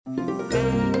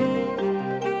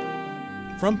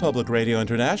From Public Radio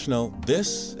International,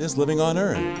 this is Living on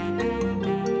Earth.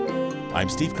 I'm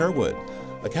Steve Curwood.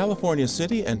 A California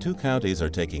city and 2 counties are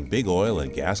taking big oil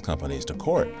and gas companies to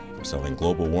court for selling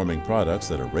global warming products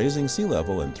that are raising sea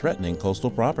level and threatening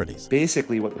coastal properties.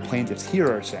 Basically, what the plaintiffs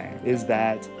here are saying is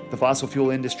that the fossil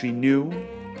fuel industry knew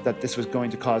that this was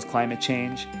going to cause climate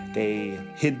change. They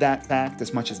hid that fact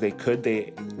as much as they could.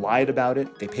 They lied about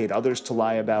it. They paid others to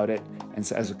lie about it. And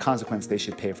so as a consequence, they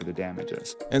should pay for the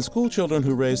damages. And school children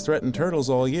who raise threatened turtles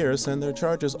all year send their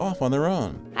charges off on their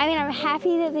own. I mean, I'm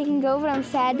happy that they can go, but I'm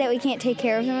sad that we can't take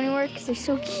care of them anymore because they're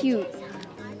so cute.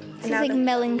 It's just like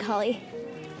melancholy.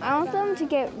 I want them to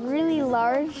get really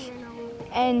large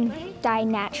and die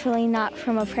naturally, not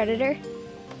from a predator,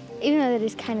 even though that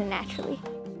is kind of naturally.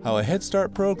 How a Head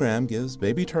Start program gives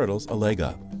baby turtles a leg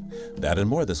up. That and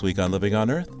more this week on Living on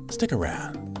Earth. Stick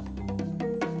around.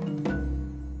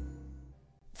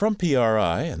 From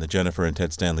PRI and the Jennifer and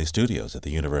Ted Stanley studios at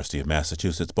the University of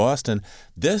Massachusetts, Boston,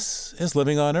 this is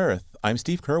Living on Earth. I'm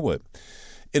Steve Curwood.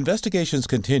 Investigations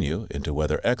continue into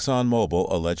whether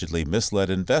ExxonMobil allegedly misled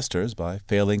investors by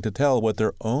failing to tell what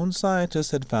their own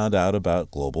scientists had found out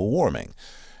about global warming.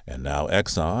 And now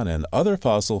Exxon and other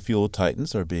fossil fuel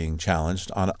titans are being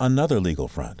challenged on another legal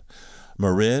front.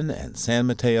 Marin and San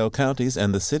Mateo counties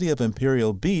and the city of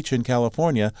Imperial Beach in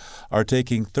California are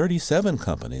taking 37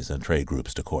 companies and trade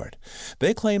groups to court.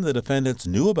 They claim the defendants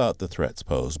knew about the threats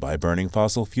posed by burning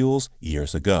fossil fuels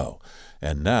years ago.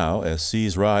 And now, as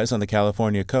seas rise on the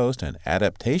California coast and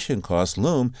adaptation costs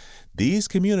loom, these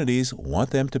communities want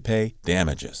them to pay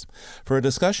damages. For a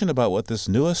discussion about what this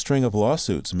newest string of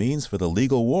lawsuits means for the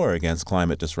legal war against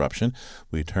climate disruption,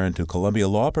 we turn to Columbia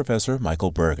Law professor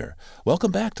Michael Berger.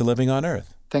 Welcome back to Living on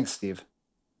Earth. Thanks, Steve.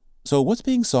 So what's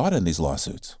being sought in these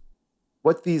lawsuits?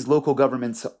 What these local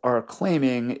governments are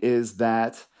claiming is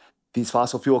that these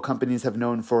fossil fuel companies have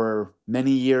known for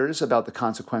many years about the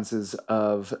consequences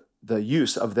of the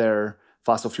use of their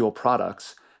fossil fuel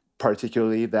products,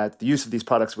 particularly that the use of these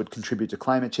products would contribute to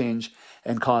climate change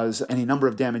and cause any number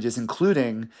of damages,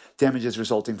 including damages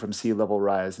resulting from sea level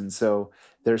rise. And so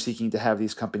they're seeking to have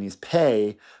these companies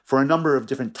pay for a number of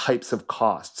different types of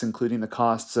costs, including the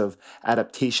costs of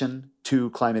adaptation to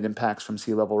climate impacts from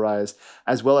sea level rise,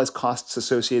 as well as costs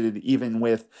associated even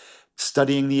with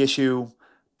studying the issue,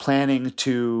 planning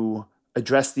to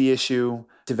address the issue,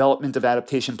 development of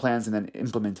adaptation plans, and then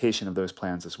implementation of those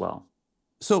plans as well.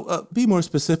 So be more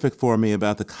specific for me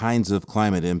about the kinds of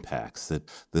climate impacts that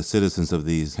the citizens of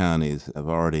these counties have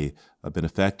already been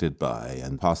affected by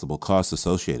and possible costs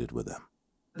associated with them.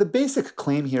 The basic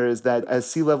claim here is that as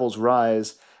sea levels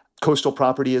rise, coastal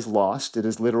property is lost. It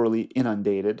is literally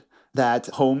inundated. That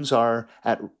homes are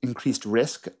at increased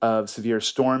risk of severe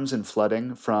storms and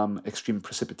flooding from extreme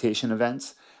precipitation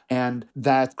events. And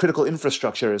that critical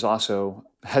infrastructure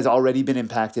has already been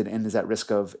impacted and is at risk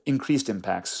of increased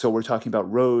impacts. So we're talking about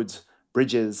roads,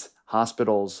 bridges,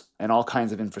 hospitals, and all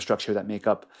kinds of infrastructure that make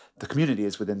up the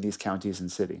communities within these counties and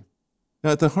city. Now,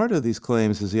 at the heart of these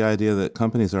claims is the idea that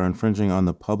companies are infringing on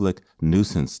the public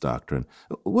nuisance doctrine.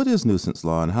 What is nuisance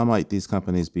law, and how might these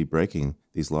companies be breaking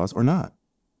these laws or not?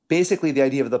 Basically, the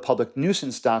idea of the public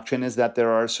nuisance doctrine is that there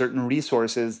are certain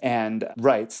resources and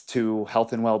rights to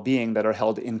health and well-being that are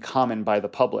held in common by the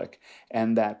public,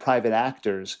 and that private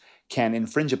actors can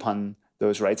infringe upon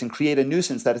those rights and create a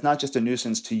nuisance that is not just a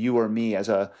nuisance to you or me as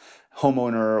a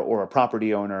homeowner or a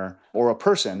property owner or a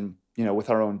person,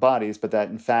 with our own bodies, but that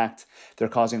in fact they're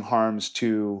causing harms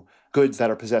to goods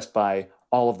that are possessed by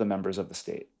all of the members of the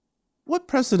state. What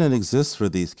precedent exists for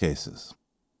these cases?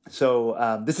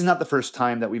 So this is not the first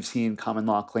time that we've seen common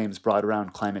law claims brought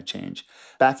around climate change.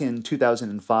 Back in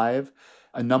 2005,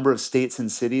 a number of states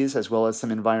and cities, as well as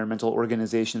some environmental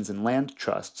organizations and land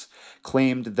trusts,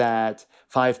 claimed that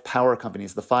 5 power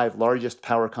companies, the 5 largest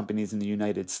power companies in the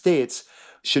United States,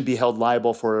 should be held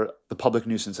liable for the public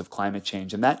nuisance of climate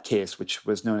change. And that case, which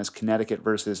was known as Connecticut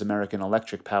versus American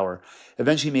Electric Power,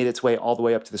 eventually made its way all the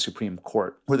way up to the Supreme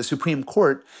Court, where the Supreme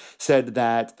Court said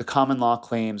that the common law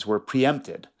claims were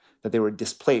preempted, that they were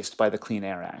displaced by the Clean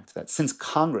Air Act, that since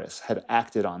Congress had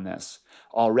acted on this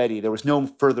already, there was no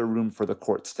further room for the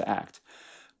courts to act.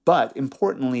 But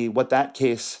importantly, what that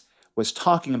case was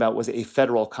talking about was a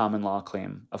federal common law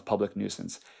claim of public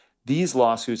nuisance. These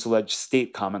lawsuits allege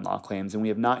state common law claims, and we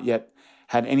have not yet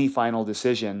had any final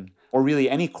decision, or really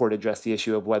any court address the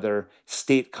issue of whether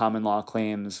state common law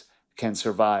claims can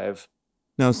survive.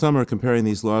 Now, some are comparing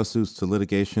these lawsuits to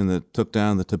litigation that took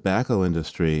down the tobacco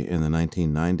industry in the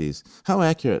 1990s. How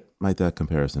accurate might that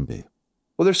comparison be?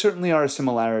 Well, there certainly are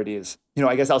similarities.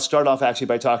 I guess I'll start off actually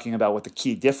by talking about what the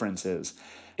key difference is.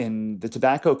 In the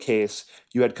tobacco case,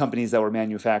 you had companies that were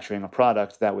manufacturing a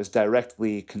product that was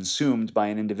directly consumed by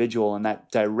an individual, and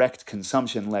that direct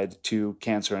consumption led to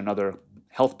cancer and other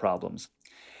health problems.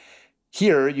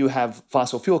 Here, you have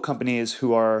fossil fuel companies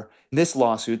who are, in this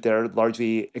lawsuit, they're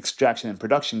largely extraction and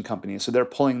production companies. So they're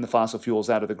pulling the fossil fuels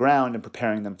out of the ground and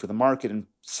preparing them for the market and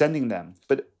sending them.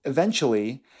 But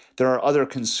eventually, there are other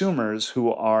consumers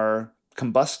who are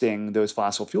combusting those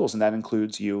fossil fuels, and that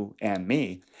includes you and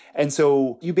me. And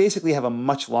so you basically have a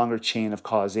much longer chain of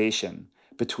causation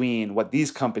between what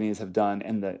these companies have done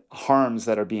and the harms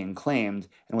that are being claimed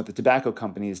and what the tobacco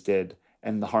companies did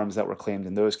and the harms that were claimed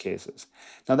in those cases.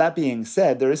 Now, that being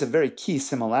said, there is a very key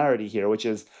similarity here, which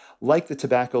is like the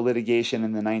tobacco litigation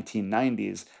in the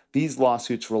 1990s, these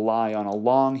lawsuits rely on a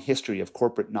long history of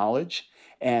corporate knowledge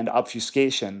and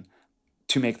obfuscation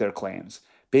to make their claims.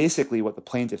 Basically, what the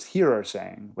plaintiffs here are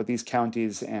saying, what these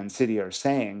counties and city are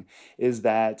saying, is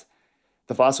that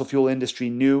the fossil fuel industry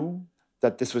knew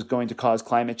that this was going to cause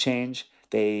climate change.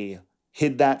 They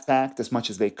hid that fact as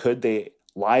much as they could. They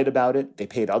lied about it, they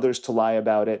paid others to lie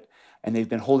about it, and they've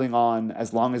been holding on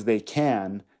as long as they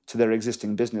can to their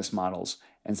existing business models.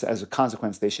 And so as a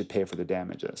consequence, they should pay for the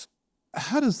damages.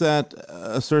 How does that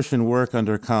assertion work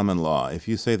under common law? If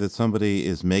you say that somebody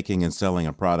is making and selling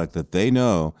a product that they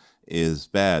know is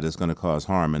bad, is going to cause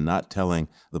harm, and not telling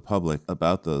the public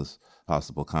about those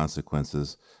possible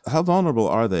consequences, how vulnerable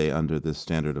are they under this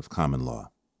standard of common law?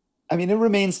 I mean, it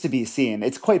remains to be seen.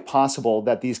 It's quite possible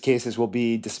that these cases will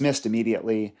be dismissed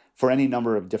immediately for any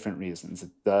number of different reasons.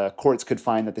 The courts could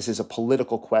find that this is a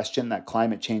political question, that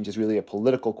climate change is really a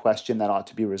political question that ought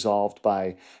to be resolved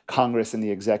by Congress and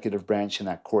the executive branch, and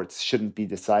that courts shouldn't be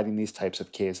deciding these types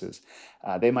of cases.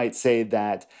 They might say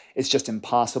that it's just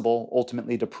impossible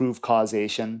ultimately to prove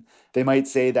causation. They might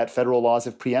say that federal laws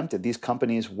have preempted. These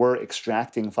companies were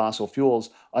extracting fossil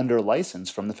fuels under license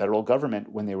from the federal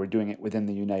government when they were doing it within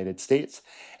the United States.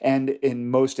 And in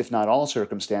most, if not all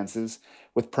circumstances,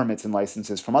 with permits and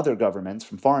licenses from other governments,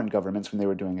 from foreign governments when they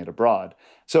were doing it abroad.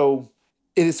 So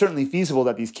it is certainly feasible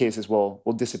that these cases will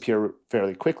disappear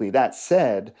fairly quickly. That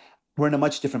said, we're in a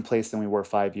much different place than we were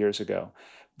 5 years ago.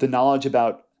 The knowledge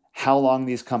about how long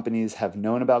these companies have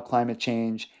known about climate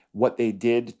change, what they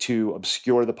did to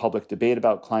obscure the public debate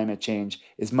about climate change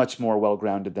is much more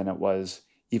well-grounded than it was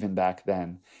even back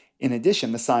then. In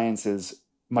addition, the science is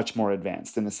much more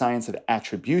advanced, and the science of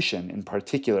attribution in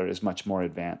particular is much more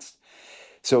advanced.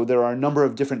 So there are a number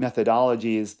of different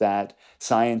methodologies that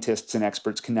scientists and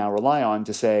experts can now rely on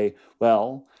to say,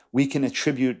 well, we can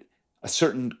attribute a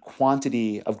certain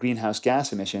quantity of greenhouse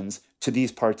gas emissions to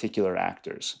these particular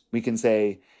actors. We can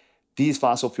say, these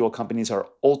fossil fuel companies are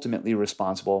ultimately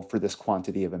responsible for this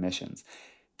quantity of emissions.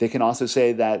 They can also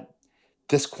say that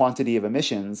this quantity of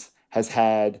emissions has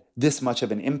had this much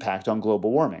of an impact on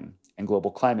global warming and global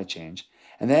climate change.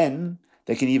 And then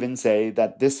they can even say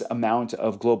that this amount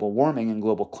of global warming and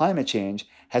global climate change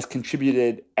has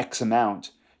contributed X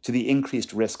amount to the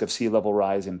increased risk of sea level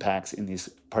rise impacts in these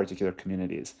particular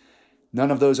communities.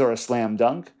 None of those are a slam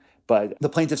dunk, but the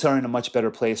plaintiffs are in a much better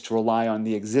place to rely on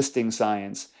the existing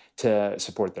science to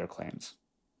support their claims.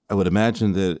 I would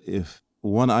imagine that if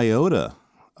one iota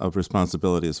of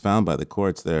responsibility is found by the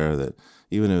courts there, that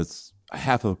even if it's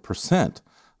 0.5%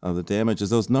 of the damages,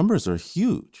 those numbers are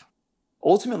huge.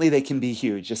 Ultimately, they can be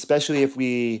huge, especially if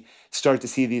we start to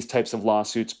see these types of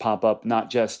lawsuits pop up,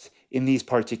 not just in these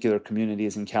particular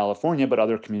communities in California, but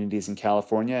other communities in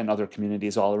California and other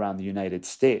communities all around the United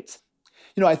States.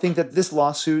 You know, I think that these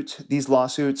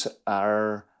lawsuits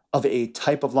are of a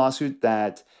type of lawsuit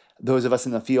that those of us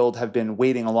in the field have been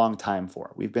waiting a long time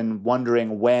for. We've been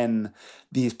wondering when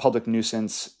these public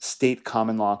nuisance state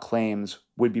common law claims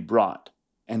would be brought.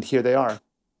 And here they are.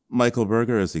 Michael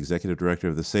Berger is the Executive Director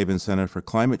of the Sabin Center for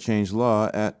Climate Change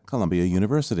Law at Columbia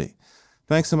University.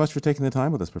 Thanks so much for taking the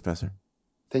time with us, Professor.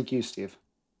 Thank you, Steve.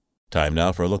 Time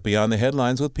now for a look beyond the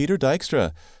headlines with Peter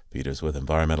Dykstra. Peter's with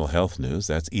Environmental Health News,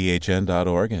 that's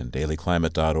ehn.org and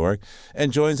dailyclimate.org,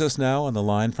 and joins us now on the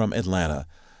line from Atlanta.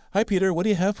 Hi, Peter. What do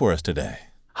you have for us today?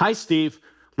 Hi, Steve.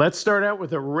 Let's start out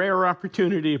with a rare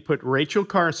opportunity to put Rachel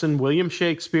Carson, William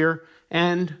Shakespeare,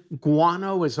 and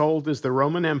guano as old as the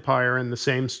Roman Empire in the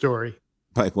same story.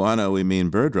 By guano, we mean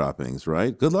bird droppings,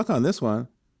 right? Good luck on this one.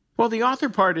 Well, the author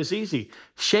part is easy.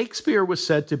 Shakespeare was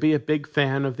said to be a big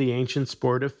fan of the ancient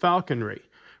sport of falconry.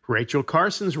 Rachel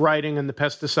Carson's writing on the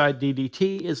pesticide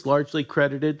DDT is largely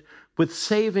credited with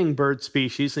saving bird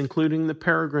species, including the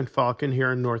peregrine falcon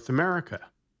here in North America.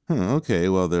 Okay,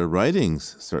 well, their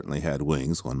writings certainly had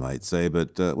wings, one might say,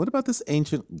 but what about this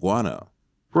ancient guano?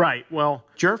 Right, well,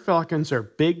 gerfalcons are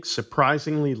big,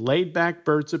 surprisingly laid-back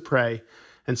birds of prey,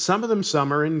 and some of them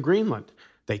summer in Greenland.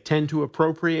 They tend to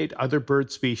appropriate other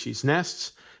bird species'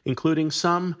 nests, including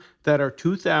some that are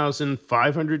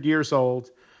 2,500 years old,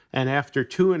 and after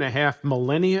 2.5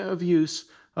 millennia of use,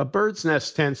 a bird's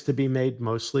nest tends to be made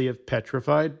mostly of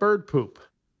petrified bird poop.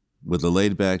 With the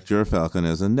laid-back gyrfalcon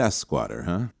as a nest squatter,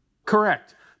 huh?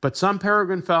 Correct. But some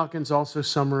peregrine falcons also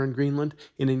summer in Greenland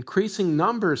in increasing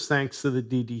numbers thanks to the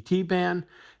DDT ban,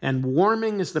 and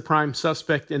warming is the prime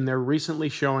suspect in their recently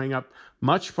showing up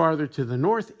much farther to the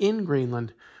north in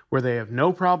Greenland, where they have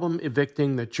no problem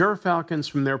evicting the gyrfalcons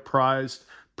from their prized,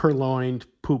 purloined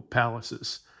poop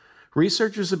palaces.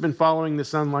 Researchers have been following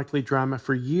this unlikely drama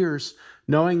for years,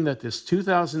 knowing that this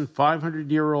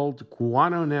 2,500-year-old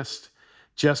guano nest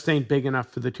just ain't big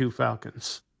enough for the two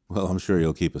falcons. Well, I'm sure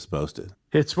you'll keep us posted.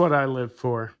 It's what I live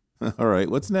for. All right,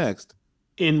 what's next?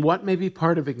 In what may be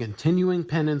part of a continuing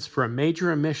penance for a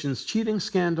major emissions cheating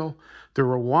scandal, the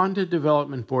Rwanda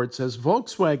Development Board says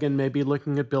Volkswagen may be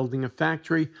looking at building a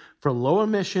factory for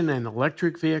low-emission and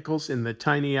electric vehicles in the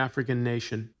tiny African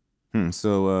nation.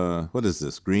 So what is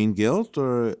this, green guilt,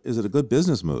 or is it a good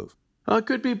business move? It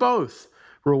could be both.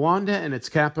 Rwanda and its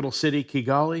capital city,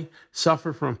 Kigali,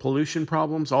 suffer from pollution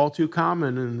problems all too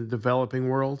common in the developing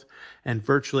world, and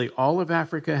virtually all of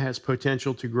Africa has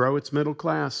potential to grow its middle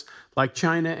class, like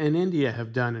China and India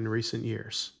have done in recent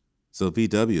years. So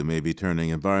VW may be turning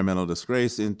environmental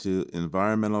disgrace into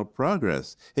environmental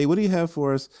progress. Hey, what do you have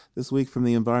for us this week from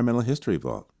the Environmental History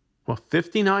Vault? Well,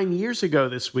 59 years ago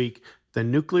this week, the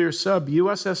nuclear sub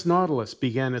USS Nautilus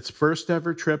began its first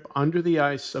ever trip under the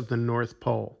ice of the North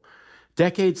Pole.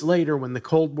 Decades later, when the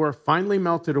Cold War finally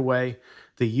melted away,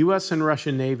 the U.S. and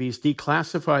Russian navies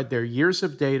declassified their years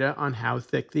of data on how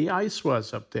thick the ice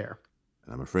was up there.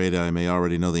 I'm afraid I may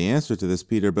already know the answer to this,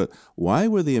 Peter, but why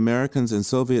were the Americans and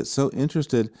Soviets so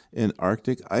interested in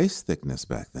Arctic ice thickness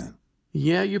back then?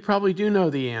 Yeah, you probably do know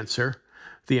the answer.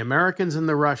 The Americans and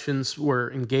the Russians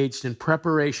were engaged in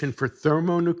preparation for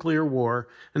thermonuclear war,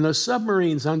 and those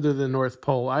submarines under the North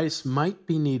Pole ice might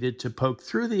be needed to poke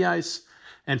through the ice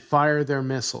and fire their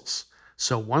missiles.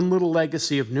 So one little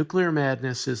legacy of nuclear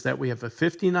madness is that we have a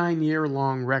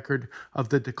 59-year-long record of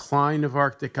the decline of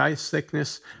Arctic ice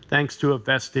thickness thanks to a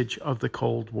vestige of the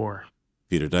Cold War.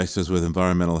 Peter Dijkstra's with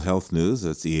Environmental Health News.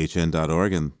 That's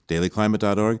ehn.org and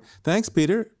dailyclimate.org. Thanks,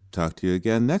 Peter. Talk to you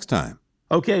again next time.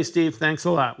 Okay, Steve, thanks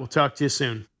a lot. We'll talk to you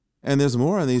soon. And there's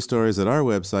more on these stories at our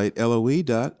website,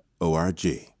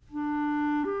 loe.org.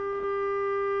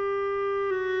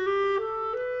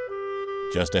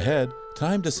 Just ahead,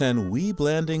 time to send wee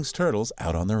Blandings turtles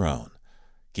out on their own.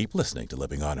 Keep listening to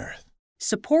Living on Earth.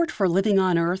 Support for Living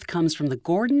on Earth comes from the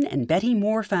Gordon and Betty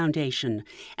Moore Foundation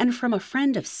and from a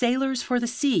friend of Sailors for the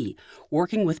Sea,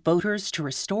 working with boaters to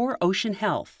restore ocean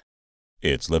health.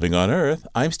 It's Living on Earth.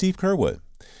 I'm Steve Curwood.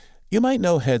 You might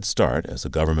know Head Start as a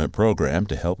government program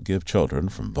to help give children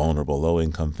from vulnerable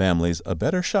low-income families a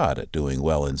better shot at doing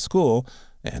well in school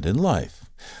and in life.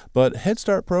 But Head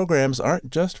Start programs aren't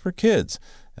just for kids,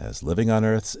 as Living on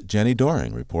Earth's Jenny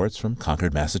Doring reports from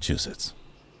Concord, Massachusetts.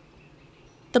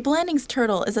 The Blandings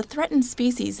turtle is a threatened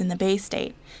species in the Bay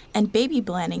State, and baby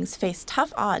Blandings face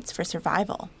tough odds for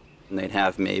survival. And they'd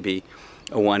have maybe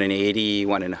a 1 in 80,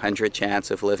 1 in 100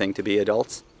 chance of living to be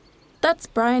adults. That's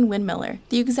Brian Windmiller,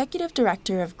 the executive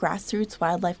director of Grassroots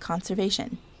Wildlife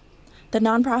Conservation. The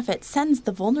nonprofit sends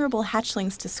the vulnerable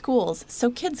hatchlings to schools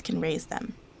so kids can raise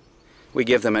them. We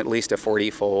give them at least a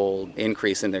 40-fold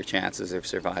increase in their chances of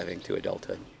surviving to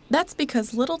adulthood. That's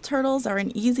because little turtles are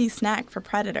an easy snack for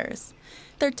predators.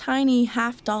 Their tiny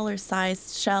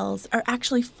half-dollar-sized shells are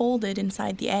actually folded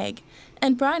inside the egg,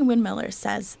 and Brian Windmiller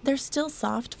says they're still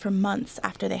soft for months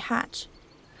after they hatch.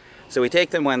 So we take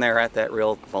them when they're at that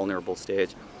real vulnerable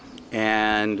stage,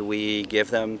 and we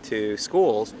give them to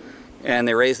schools, and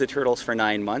they raise the turtles for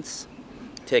 9 months,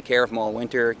 take care of them all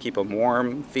winter, keep them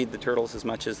warm, feed the turtles as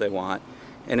much as they want.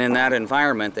 And in that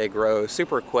environment, they grow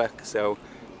super quick. So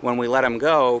when we let them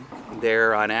go,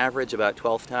 they're on average about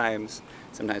 12 times,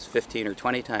 sometimes 15 or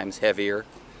 20 times heavier.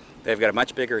 They've got a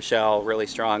much bigger shell, really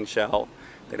strong shell.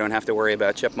 They don't have to worry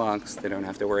about chipmunks. They don't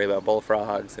have to worry about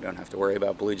bullfrogs. They don't have to worry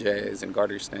about blue jays and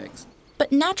garter snakes.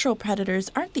 But natural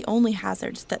predators aren't the only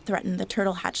hazards that threaten the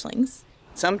turtle hatchlings.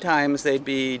 Sometimes they'd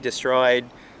be destroyed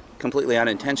completely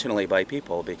unintentionally by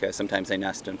people because sometimes they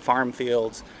nest in farm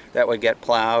fields that would get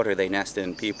plowed, or they nest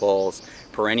in people's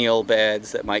perennial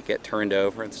beds that might get turned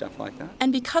over and stuff like that.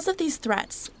 And because of these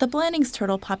threats, the Blandings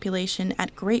turtle population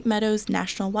at Great Meadows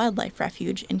National Wildlife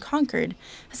Refuge in Concord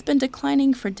has been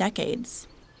declining for decades.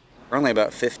 There are only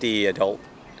about 50 adult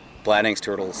Blandings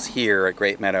turtles here at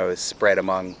Great Meadows spread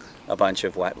among a bunch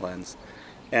of wetlands.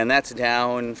 And that's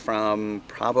down from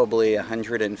probably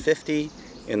 150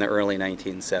 in the early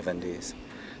 1970s.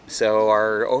 So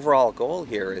our overall goal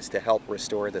here is to help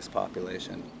restore this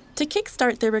population. To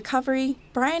kickstart their recovery,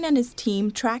 Brian and his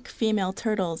team track female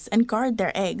turtles and guard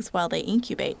their eggs while they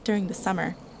incubate during the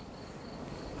summer.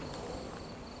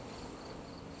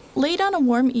 Late on a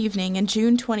warm evening in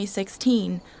June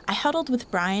 2016, I huddled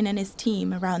with Brian and his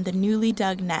team around the newly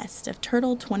dug nest of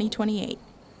Turtle 2028.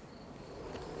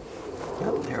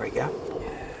 Oh, there we go.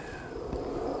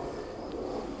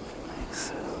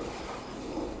 Nice.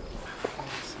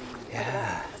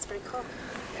 Yeah. That's pretty cool.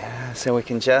 Yeah, so we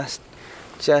can just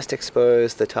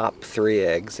expose the top 3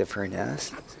 eggs of her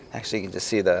nest. Actually, you can just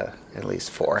see at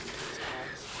least 4.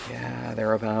 Yeah,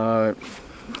 they're about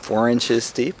 4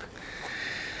 inches deep.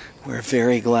 We're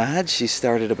very glad she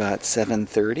started about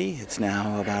 7:30. It's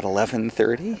now about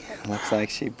 11:30. Looks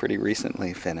like she pretty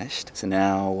recently finished. So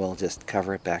now we'll just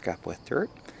cover it back up with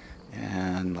dirt,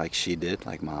 and like she did,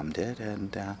 like Mom did,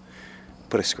 and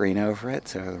put a screen over it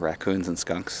so the raccoons and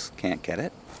skunks can't get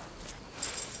it.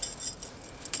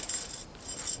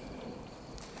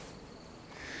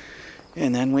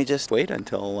 And then we just wait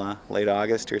until late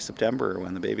August or September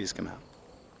when the babies come out.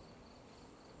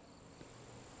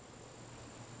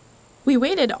 We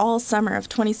waited all summer of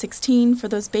 2016 for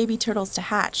those baby turtles to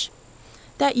hatch.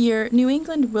 That year, New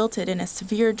England wilted in a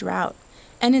severe drought,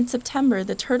 and in September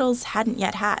the turtles hadn't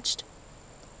yet hatched.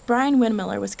 Brian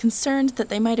Windmiller was concerned that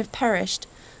they might have perished,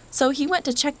 so he went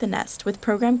to check the nest with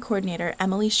program coordinator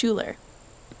Emily Schuler.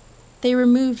 They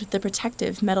removed the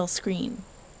protective metal screen.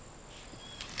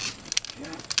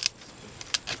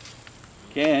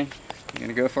 Okay, you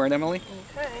gonna go for it, Emily?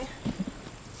 Okay.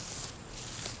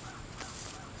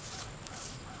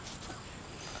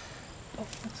 Oh,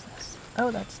 what's this?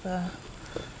 Oh, that's the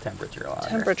Temperature logger.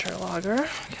 temperature logger.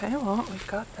 Okay, well, we've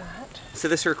got that. So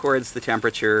this records the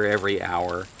temperature every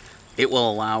hour. It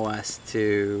will allow us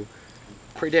to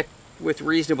predict with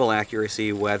reasonable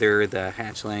accuracy whether the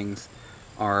hatchlings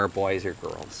are boys or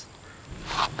girls.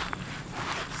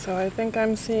 So I think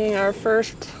I'm seeing our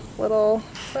first little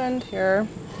friend here.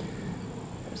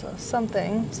 There's some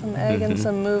egg and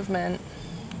some movement.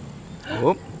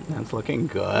 Oh, that's looking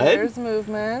good. There's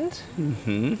movement.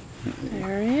 Mm-hmm.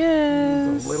 There he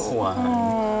is. The little one.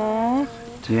 Aww.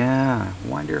 Yeah,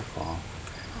 wonderful.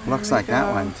 Looks we like that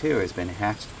go. one too has been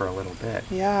hatched for a little bit.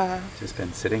 Yeah. Just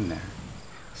been sitting there.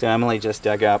 So Emily just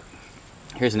dug up.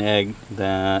 Here's an egg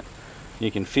that you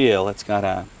can feel it's got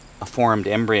a formed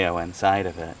embryo inside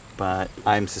of it, but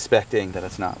I'm suspecting that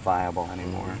it's not viable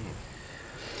anymore.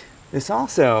 This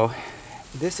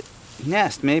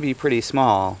nest may be pretty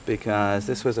small because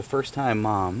this was a first-time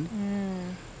mom,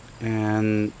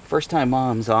 and first-time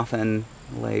moms often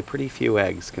lay pretty few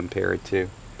eggs compared to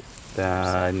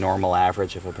the normal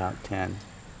average of about 10.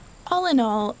 All in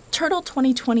all, Turtle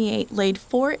 2028 laid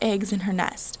 4 eggs in her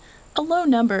nest, a low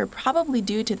number probably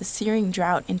due to the searing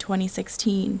drought in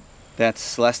 2016.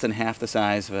 That's less than half the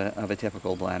size of a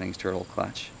typical Blandings turtle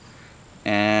clutch.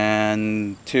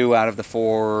 And 2 out of the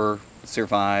 4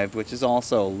 survived, which is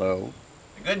also low.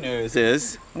 The good news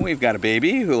is we've got a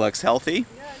baby who looks healthy,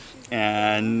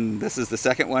 and this is the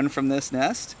second one from this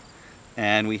nest.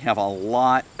 And we have a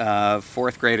lot of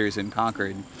 4th graders in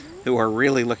Concord who are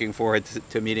really looking forward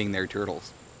to meeting their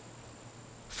turtles.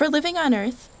 For Living on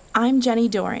Earth, I'm Jenny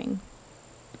Doring.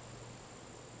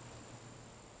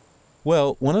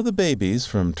 Well, one of the babies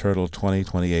from Turtle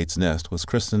 2028's nest was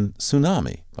christened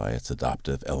Tsunami by its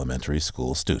adoptive elementary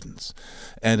school students.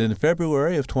 And in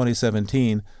February of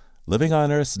 2017, Living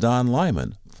on Earth's Don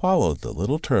Lyman followed the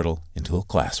little turtle into a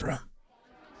classroom.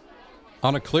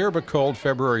 On a clear but cold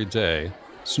February day,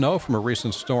 snow from a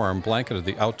recent storm blanketed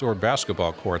the outdoor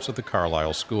basketball courts at the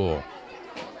Carlisle School.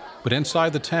 But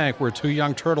inside the tank where 2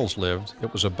 young turtles lived,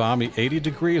 it was a balmy 80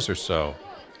 degrees or so,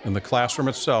 and the classroom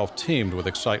itself teemed with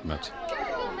excitement.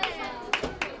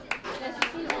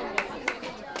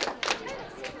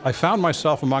 I found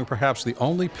myself among perhaps the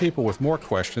only people with more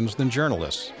questions than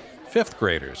journalists, 5th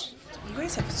graders. You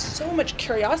guys have so much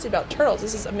curiosity about turtles.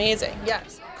 This is amazing.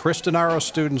 Yes. Chris Denaro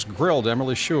students grilled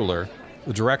Emily Schuler,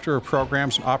 the Director of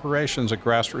Programs and Operations at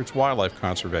Grassroots Wildlife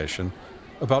Conservation,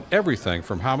 about everything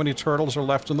from how many turtles are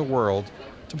left in the world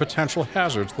to potential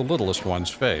hazards the littlest ones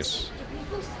face.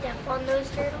 People step on those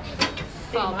turtles?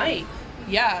 They might.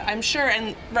 Yeah, I'm sure.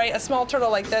 And right, a small turtle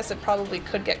like this, it probably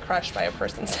could get crushed by a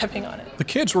person stepping on it. The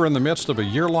kids were in the midst of a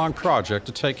year-long project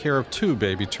to take care of 2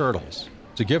 baby turtles,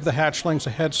 to give the hatchlings a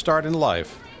head start in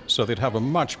life so they'd have a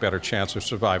much better chance of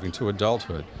surviving to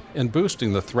adulthood and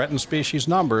boosting the threatened species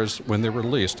numbers when they're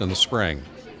released in the spring.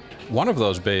 One of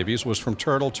those babies was from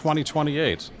Turtle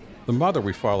 2028, the mother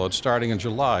we followed starting in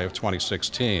July of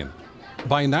 2016.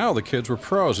 By now, the kids were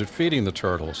pros at feeding the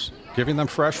turtles, giving them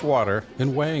fresh water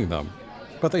and weighing them.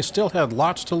 But they still had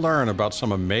lots to learn about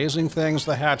some amazing things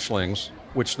the hatchlings,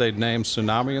 which they'd named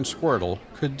Tsunami and Squirtle,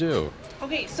 could do.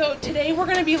 Okay, so today we're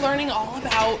going to be learning all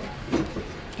about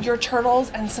your turtles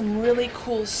and some really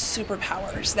cool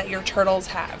superpowers that your turtles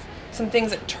have. Some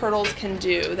things that turtles can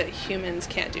do that humans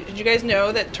can't do. Did you guys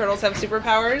know that turtles have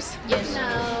superpowers? Yes.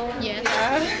 No.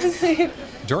 Yes. Yeah.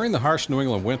 During the harsh New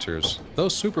England winters,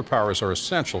 those superpowers are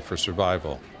essential for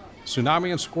survival.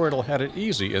 Tsunami and Squirtle had it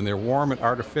easy in their warm and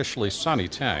artificially sunny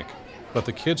tank, but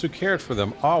the kids who cared for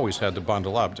them always had to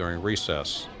bundle up during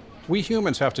recess. We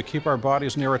humans have to keep our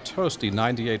bodies near a toasty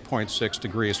 98.6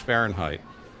 degrees Fahrenheit.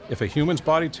 If a human's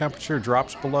body temperature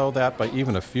drops below that by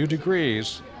even a few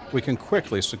degrees, we can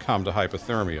quickly succumb to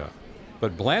hypothermia.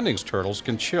 But Blanding's turtles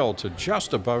can chill to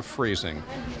just above freezing.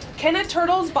 Can a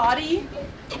turtle's body,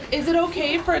 is it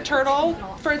okay for a turtle,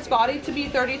 for its body to be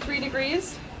 33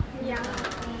 degrees? Yeah,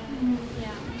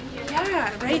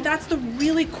 right? That's the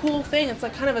really cool thing. It's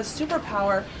like kind of a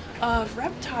superpower of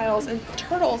reptiles and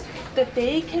turtles that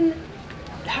they can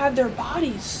have their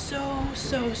bodies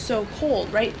so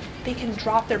cold, right? They can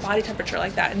drop their body temperature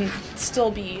like that and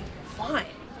still be fine.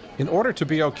 In order to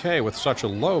be okay with such a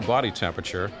low body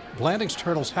temperature, Blanding's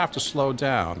turtles have to slow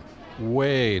down,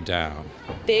 way down.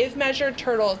 They've measured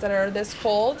turtles that are this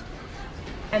cold,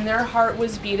 and their heart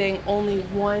was beating only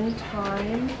one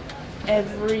time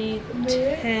every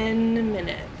 10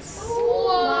 minutes.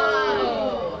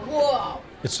 Whoa!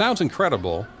 It sounds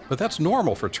incredible, but that's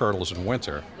normal for turtles in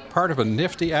winter, part of a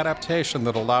nifty adaptation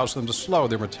that allows them to slow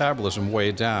their metabolism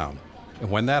way down. And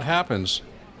when that happens,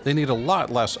 they need a lot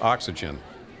less oxygen.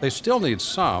 They still need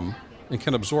some and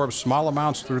can absorb small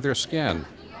amounts through their skin.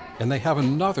 And they have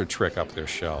another trick up their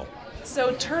shell.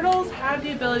 So turtles have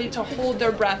the ability to hold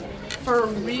their breath for a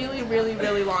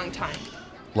really long time.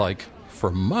 Like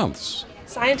for months.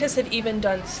 Scientists have even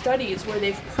done studies where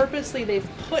they've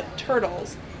put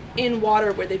turtles in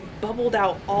water where they've bubbled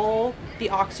out all the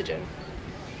oxygen.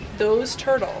 Those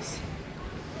turtles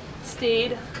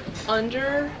stayed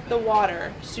under the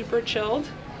water, super chilled,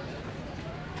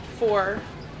 for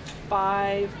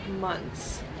 5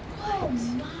 months.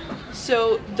 What?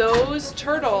 So those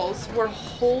turtles were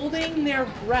holding their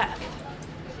breath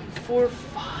for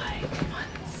 5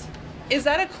 months. Is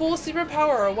that a cool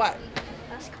superpower or what?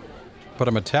 But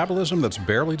a metabolism that's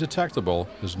barely detectable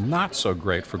is not so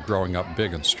great for growing up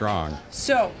big and strong.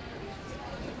 So,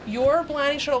 your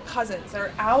Blanding turtle cousins that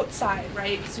are outside,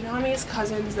 right? Tsunami's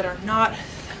cousins that are not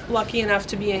lucky enough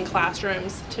to be in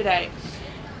classrooms today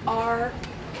are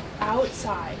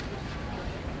outside,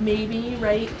 maybe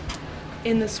right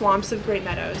in the swamps of Great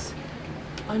Meadows,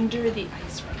 under the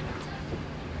ice right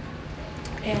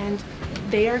now. And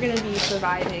they are going to be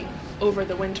surviving over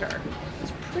the winter.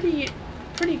 It's pretty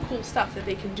cool stuff that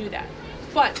they can do that.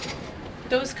 But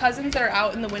those cousins that are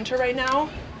out in the winter right now,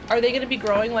 are they going to be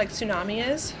growing like Tsunami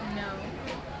is?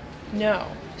 No.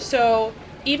 So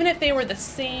even if they were the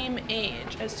same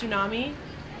age as Tsunami,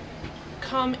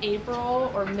 come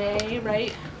April or May,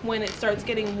 right, when it starts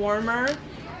getting warmer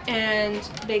and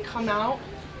they come out,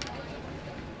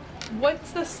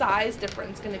 what's the size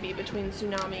difference going to be between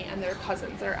Tsunami and their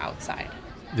cousins that are outside?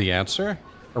 The answer?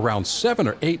 Around 7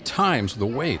 or 8 times the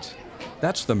weight.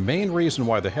 That's the main reason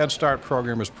why the Head Start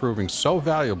program is proving so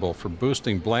valuable for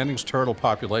boosting Blanding's turtle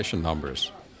population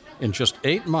numbers. In just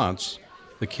 8 months,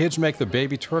 the kids make the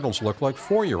baby turtles look like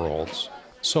 4-year-olds,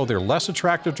 so they're less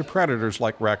attractive to predators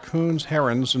like raccoons,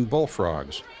 herons, and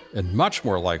bullfrogs, and much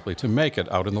more likely to make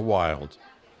it out in the wild.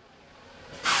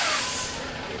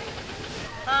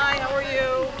 Hi, how are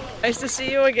you? Nice to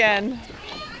see you again.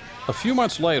 A few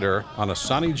months later, on a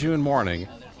sunny June morning,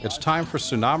 it's time for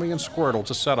Tsunami and Squirtle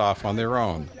to set off on their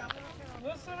own.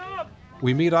 Listen up!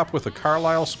 We meet up with the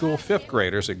Carlisle School 5th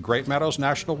graders at Great Meadows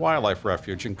National Wildlife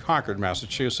Refuge in Concord,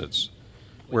 Massachusetts,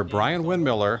 where Brian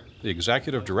Windmiller, the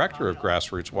executive director of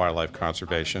Grassroots Wildlife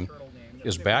Conservation,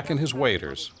 is back in his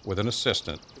waders with an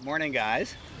assistant. Good morning,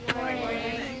 guys. Good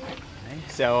morning.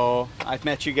 So I've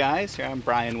met you guys. I'm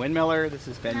Brian Windmiller. This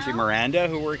is Benji Miranda,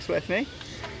 who works with me.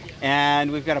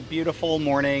 And we've got a beautiful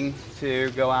morning to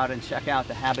go out and check out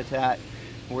the habitat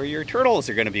where your turtles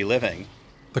are going to be living.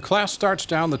 The class starts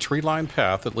down the tree-lined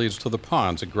path that leads to the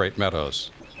ponds at Great Meadows.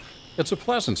 It's a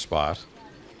pleasant spot.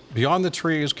 Beyond the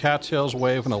trees, cattails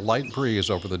wave in a light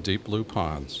breeze over the deep blue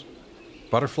ponds.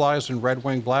 Butterflies and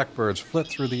red-winged blackbirds flit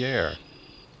through the air.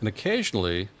 And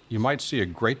occasionally, you might see a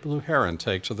great blue heron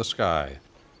take to the sky.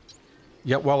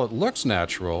 Yet while it looks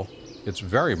natural, it's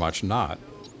very much not.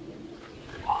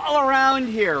 All around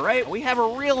here, right? We have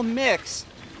a real mix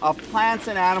of plants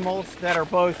and animals that are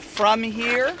both from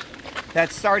here,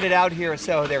 that started out here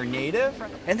so they're native,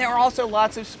 and there are also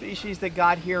lots of species that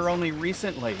got here only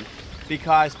recently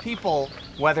because people,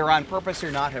 whether on purpose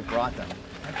or not, have brought them.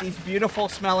 Like these beautiful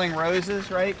smelling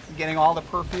roses, right? Getting all the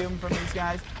perfume from these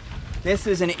guys. This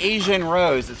is an Asian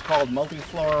rose. It's called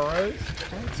multiflora rose.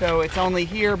 Right? So it's only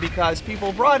here because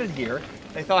people brought it here.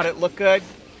 They thought it looked good.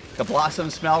 The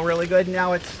blossoms smell really good.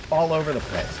 Now it's all over the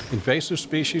place. Invasive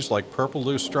species like purple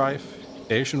loosestrife,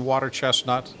 Asian water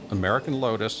chestnut, American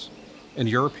lotus, and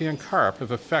European carp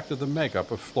have affected the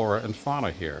makeup of flora and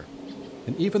fauna here.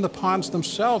 And even the ponds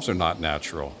themselves are not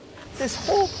natural. This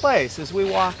whole place, as we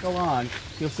walk along,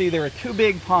 you'll see there are two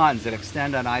big ponds that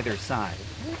extend on either side.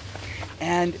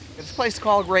 And this place is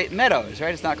called Great Meadows,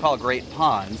 right? It's not called Great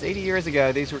Ponds. 80 years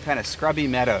ago, these were kind of scrubby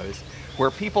meadows where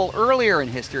people earlier in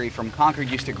history from Concord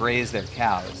used to graze their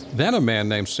cows. Then a man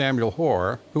named Samuel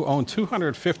Hoare, who owned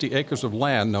 250 acres of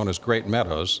land known as Great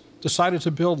Meadows, decided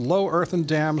to build low earthen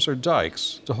dams or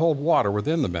dikes to hold water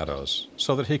within the meadows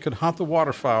so that he could hunt the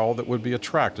waterfowl that would be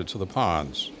attracted to the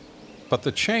ponds. But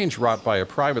the change wrought by a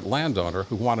private landowner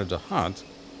who wanted to hunt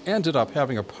ended up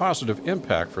having a positive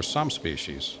impact for some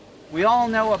species. We all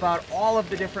know about all of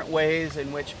the different ways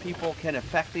in which people can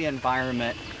affect the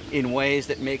environment in ways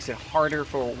that makes it harder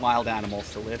for wild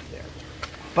animals to live there.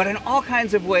 But in all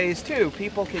kinds of ways, too,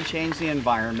 people can change the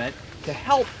environment to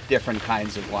help different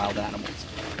kinds of wild animals.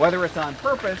 Whether it's on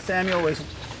purpose, Samuel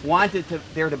wanted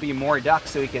there to be more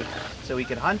ducks so he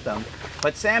could hunt them,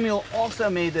 but Samuel also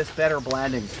made this better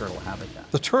Blandings turtle habitat.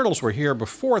 The turtles were here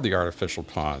before the artificial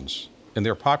ponds, and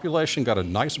their population got a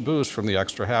nice boost from the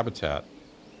extra habitat.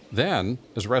 Then,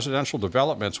 as residential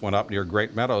developments went up near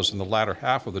Great Meadows in the latter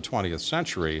half of the 20th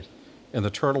century, and the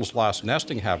turtles lost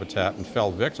nesting habitat and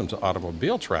fell victim to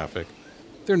automobile traffic,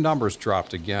 their numbers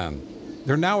dropped again.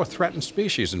 They're now a threatened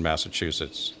species in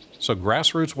Massachusetts, so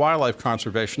grassroots wildlife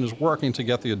conservation is working to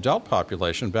get the adult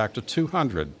population back to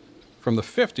 200 from the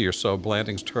 50 or so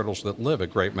Blandings turtles that live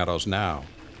at Great Meadows now.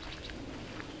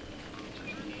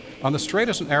 On the straight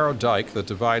as an arrow dike that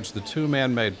divides the two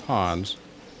man-made ponds,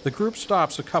 the group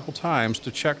stops a couple times to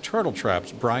check turtle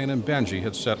traps Brian and Benji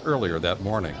had set earlier that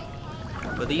morning.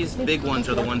 But these big ones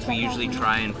are the ones we usually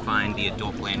try and find the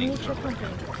adult Blandings turtles.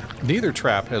 Neither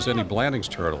trap has any Blandings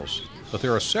turtles, but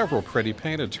there are several pretty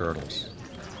painted turtles.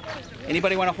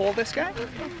 Anybody want to hold this guy?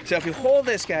 So if you hold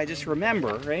this guy, just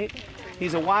remember, right?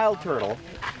 He's a wild turtle.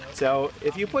 So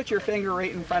if you put your finger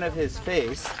right in front of his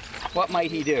face, what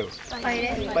might he do?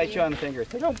 Bite you on the finger.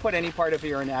 So don't put any part of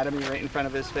your anatomy right in front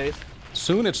of his face.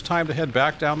 Soon it's time to head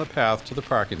back down the path to the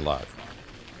parking lot.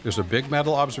 There's a big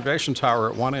metal observation tower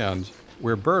at one end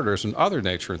where birders and other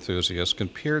nature enthusiasts can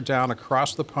peer down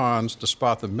across the ponds to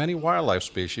spot the many wildlife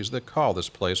species that call this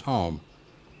place home.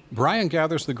 Brian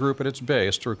gathers the group at its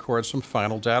base to record some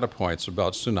final data points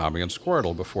about tsunami and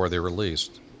squirtle before they're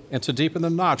released, and to deepen the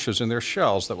notches in their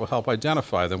shells that will help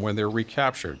identify them when they're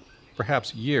recaptured,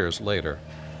 perhaps years later.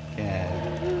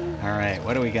 Okay. All right,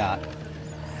 what do we got?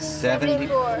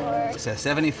 74. So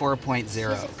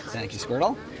 74.0. Thank you,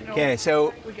 Squirtle. Okay,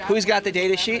 so who's got the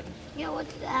data sheet? Yeah,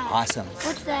 what's that? Awesome.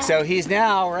 What's that? So he's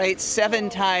now, right, 7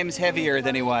 times heavier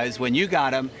than he was when you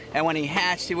got him, and when he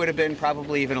hatched, he would have been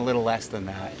probably even a little less than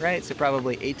that, right? So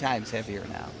probably 8 times heavier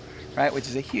now, right? Which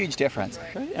is a huge difference.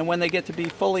 Right? And when they get to be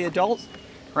fully adult,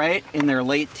 right, in their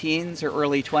late teens or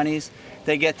early 20s,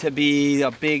 they get to be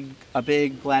a big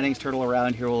Blandings turtle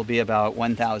around here will be about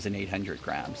 1,800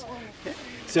 grams. Okay.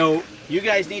 So you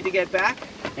guys need to get back,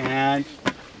 and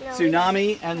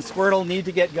Tsunami and Squirtle need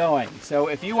to get going. So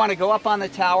if you want to go up on the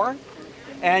tower,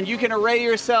 and you can array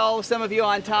yourselves, some of you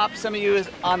on top, some of you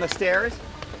on the stairs.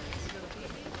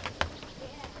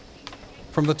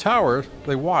 From the tower,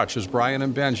 they watch as Brian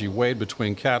and Benji wade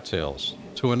between cattails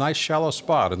to a nice shallow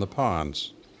spot in the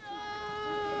ponds.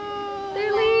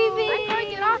 They're leaving.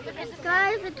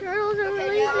 Guys, the turtles are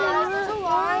leaving.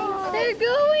 They're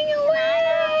going away.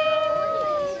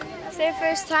 It's their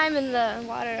first time in the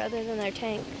water other than their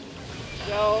tank.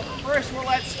 So first we'll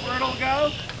let Squirtle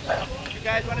go. You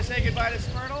guys want to say goodbye to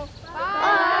Squirtle?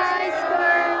 Bye,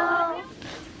 Squirtle.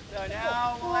 So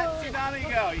now we'll let Tsunami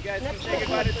go. You guys can say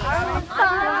goodbye to Tsunami?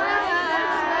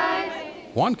 Bye.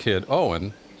 One kid,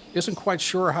 Owen, isn't quite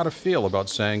sure how to feel about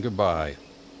saying goodbye.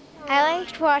 I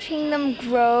liked watching them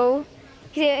grow.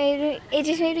 It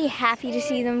just made me happy to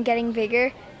see them getting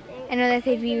bigger and know that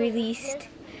they'd be released.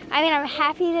 I mean, I'm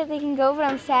happy that they can go, but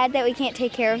I'm sad that we can't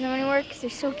take care of them anymore because they're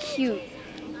so cute.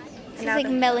 It's just like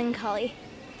melancholy.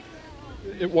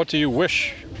 What do you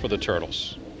wish for the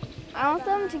turtles? I want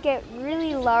them to get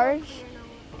really large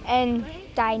and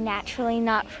die naturally,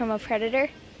 not from a predator.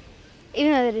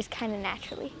 even though that is kind of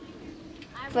naturally,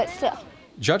 but still.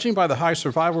 Judging by the high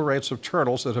survival rates of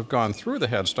turtles that have gone through the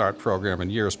Head Start program in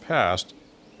years past,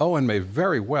 Owen may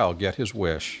very well get his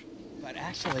wish. But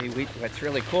actually, what's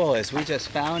really cool is we just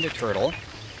found a turtle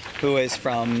who is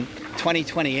from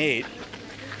 2028,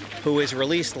 who was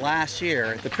released last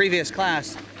year. The previous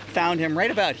class found him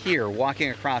right about here, walking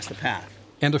across the path.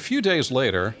 And a few days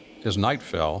later, as night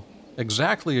fell,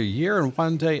 exactly a year and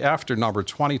 1 day after number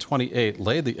 2028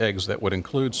 laid the eggs that would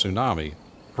include Tsunami,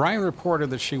 Brian reported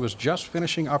that she was just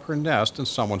finishing up her nest in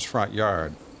someone's front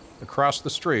yard, across the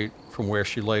street from where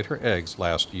she laid her eggs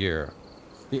last year.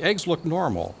 The eggs looked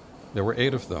normal. There were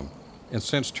 8 of them. And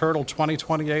since Turtle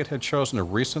 2028 had chosen a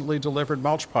recently delivered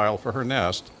mulch pile for her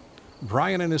nest,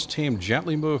 Brian and his team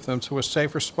gently moved them to a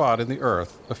safer spot in the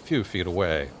earth a few feet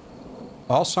away.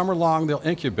 All summer long, they'll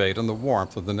incubate in the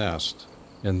warmth of the nest.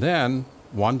 And then,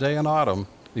 one day in autumn,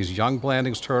 these young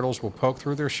Blandings turtles will poke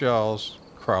through their shells,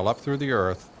 crawl up through the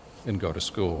earth, and go to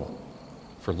school.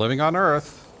 For Living on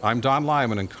Earth, I'm Don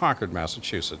Lyman in Concord,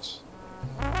 Massachusetts.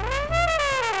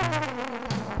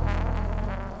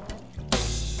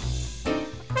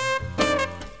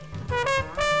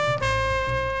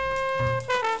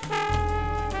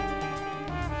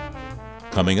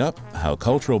 Coming up, how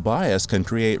cultural bias can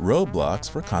create roadblocks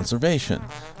for conservation.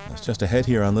 That's just ahead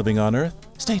here on Living on Earth.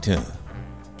 Stay tuned.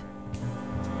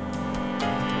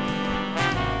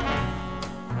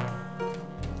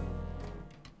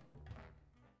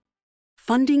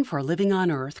 Funding for Living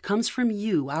on Earth comes from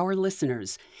you, our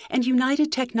listeners, and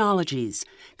United Technologies,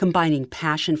 combining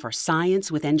passion for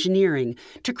science with engineering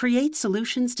to create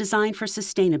solutions designed for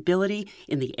sustainability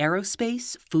in the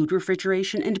aerospace, food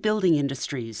refrigeration, and building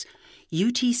industries.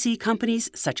 UTC companies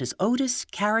such as Otis,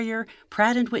 Carrier,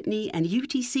 Pratt & Whitney, and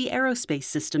UTC Aerospace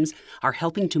Systems are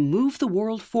helping to move the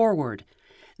world forward.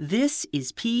 This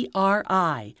is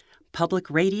PRI, Public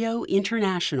Radio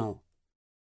International.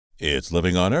 It's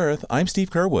Living on Earth. I'm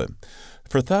Steve Curwood.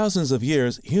 For thousands of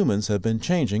years, humans have been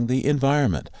changing the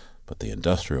environment, but the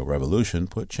Industrial Revolution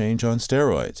put change on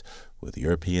steroids, with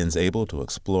Europeans able to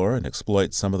explore and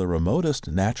exploit some of the remotest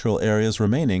natural areas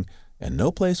remaining, and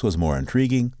no place was more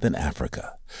intriguing than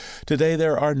Africa. Today,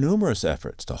 there are numerous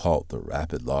efforts to halt the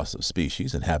rapid loss of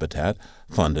species and habitat,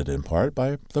 funded in part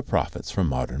by the profits from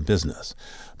modern business.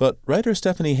 But writer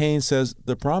Stephanie Haynes says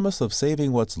the promise of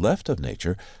saving what's left of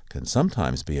nature can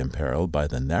sometimes be imperiled by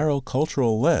the narrow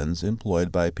cultural lens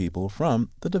employed by people from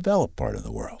the developed part of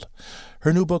the world.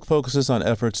 Her new book focuses on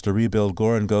efforts to rebuild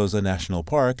Gorongosa National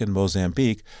Park in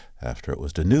Mozambique after it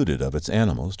was denuded of its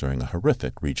animals during a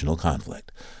horrific regional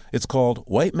conflict. It's called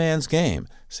White Man's Game,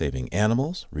 Saving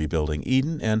Animals, Rebuilding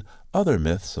Eden, and Other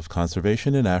Myths of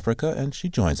Conservation in Africa, and she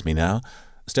joins me now.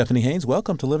 Stephanie Haynes,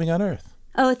 welcome to Living on Earth.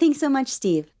 Oh, thanks so much,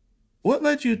 Steve. What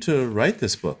led you to write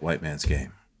this book, White Man's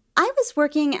Game? I was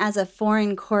working as a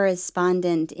foreign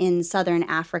correspondent in Southern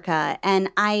Africa, and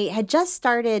I had just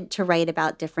started to write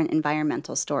about different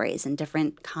environmental stories and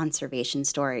different conservation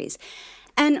stories.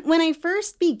 And when I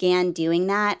first began doing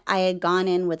that, I had gone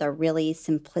in with a really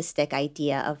simplistic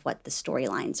idea of what the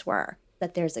storylines were.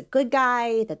 That there's a good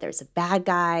guy, that there's a bad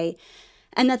guy,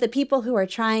 and that the people who are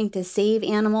trying to save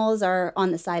animals are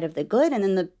on the side of the good, and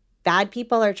then the bad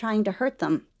people are trying to hurt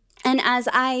them. And as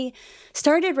I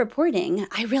started reporting,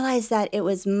 I realized that it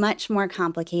was much more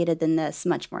complicated than this,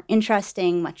 much more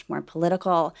interesting, much more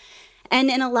political. And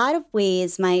in a lot of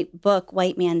ways, my book,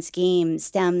 White Man's Game,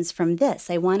 stems from this.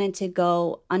 I wanted to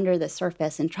go under the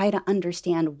surface and try to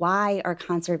understand why our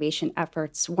conservation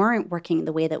efforts weren't working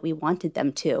the way that we wanted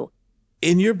them to.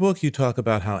 In your book, you talk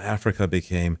about how Africa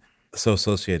became so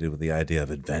associated with the idea of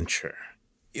adventure.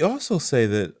 You also say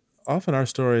that often our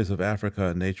stories of Africa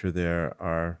and nature there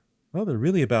are, well, they're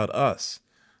really about us,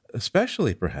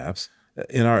 especially perhaps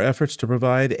in our efforts to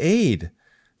provide aid.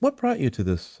 What brought you to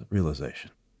this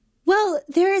realization? Well,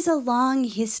 there is a long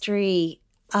history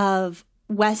of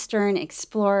Western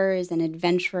explorers and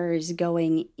adventurers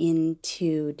going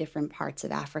into different parts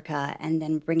of Africa and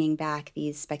then bringing back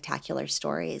these spectacular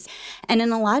stories. And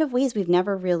in a lot of ways, we've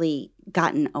never really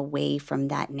gotten away from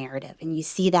that narrative. And you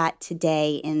see that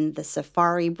today in the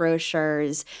safari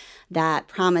brochures that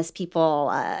promise people,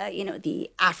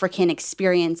 the African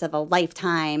experience of a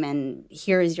lifetime, and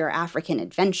here's your African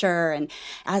adventure. And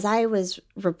as I was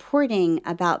reporting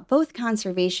about both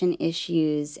conservation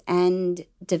issues and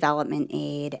development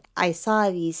aid, I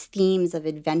saw these themes of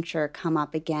adventure come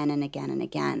up again and again and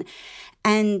again.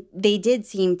 And they did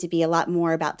seem to be a lot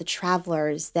more about the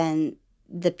travelers than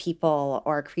the people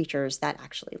or creatures that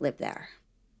actually live there.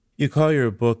 You call your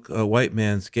book A White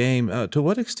Man's Game. To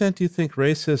what extent do you think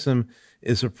racism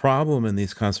is a problem in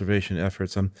these conservation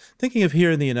efforts? I'm thinking of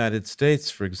here in the United States,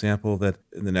 for example, that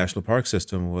the national park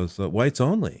system was whites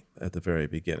only at the very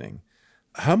beginning.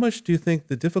 How much do you think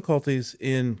the difficulties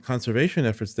in conservation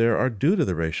efforts there are due to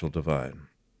the racial divide?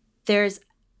 There's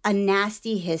a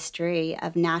nasty history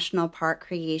of national park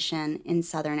creation in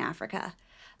Southern Africa.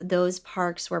 Those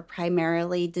parks were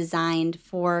primarily designed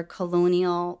for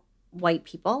colonial white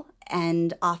people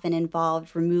and often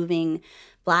involved removing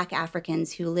Black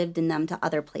Africans who lived in them to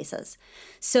other places.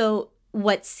 So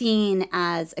what's seen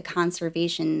as a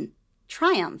conservation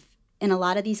triumph in a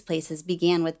lot of these places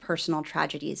began with personal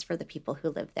tragedies for the people who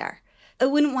lived there. I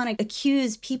wouldn't want to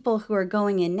accuse people who are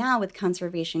going in now with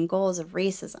conservation goals of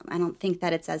racism. I don't think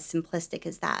that it's as simplistic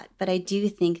as that. But I do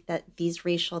think that these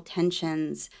racial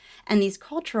tensions and these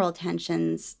cultural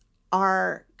tensions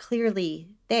are clearly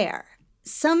there.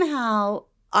 Somehow,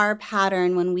 our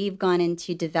pattern when we've gone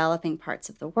into developing parts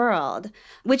of the world,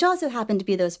 which also happen to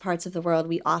be those parts of the world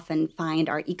we often find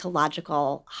our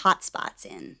ecological hotspots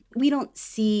in, we don't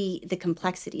see the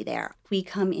complexity there. We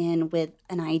come in with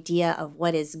an idea of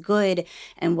what is good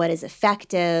and what is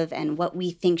effective and what we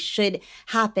think should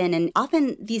happen. And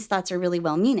often these thoughts are really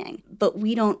well-meaning, but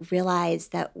we don't realize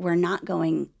that we're not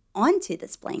going onto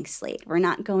this blank slate. We're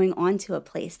not going onto a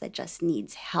place that just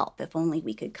needs help. If only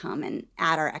we could come and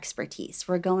add our expertise.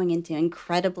 We're going into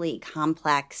incredibly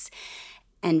complex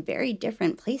and very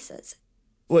different places.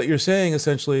 What you're saying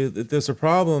essentially that there's a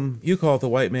problem. You call it the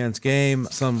white man's game.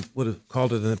 Some would have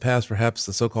called it in the past perhaps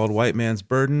the so-called white man's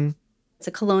burden. It's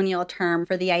a colonial term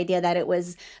for the idea that it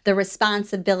was the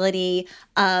responsibility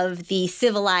of the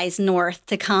civilized North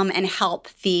to come and help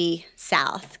the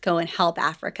South, go and help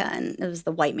Africa. And it was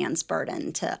the white man's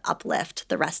burden to uplift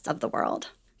the rest of the world.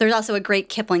 There's also a great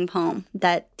Kipling poem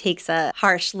that takes a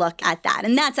harsh look at that.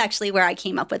 And that's actually where I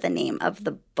came up with the name of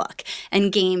the book,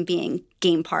 and game being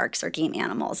game parks or game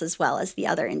animals, as well as the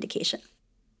other indication.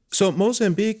 So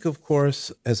Mozambique, of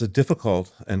course, has a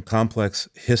difficult and complex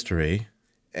history.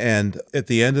 And at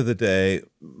the end of the day,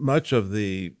 much of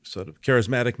the sort of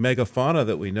charismatic megafauna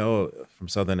that we know from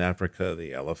Southern Africa,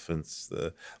 the elephants,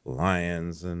 the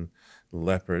lions and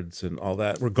leopards and all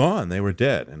that, were gone. They were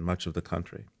dead in much of the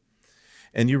country.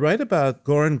 And you write about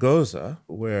Gorongosa,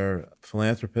 where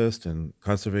philanthropist and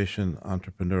conservation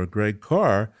entrepreneur Greg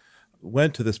Carr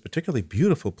went to this particularly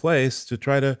beautiful place to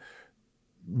try to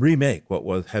remake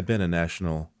what had been a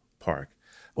national park.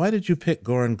 Why did you pick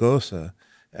Gorongosa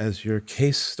as your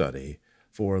case study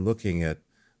for looking at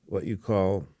what you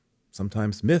call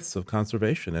sometimes myths of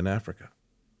conservation in Africa?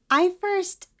 I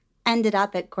first ended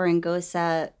up at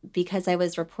Gorongosa because I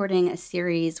was reporting a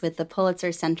series with the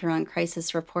Pulitzer Center on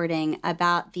Crisis Reporting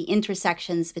about the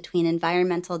intersections between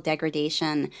environmental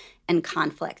degradation and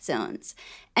conflict zones.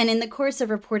 And in the course of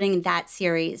reporting that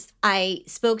series, I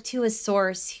spoke to a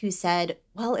source who said,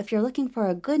 well, if you're looking for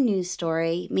a good news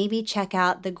story, maybe check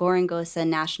out the Gorongosa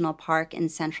National Park in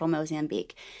central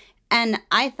Mozambique. And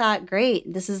I thought,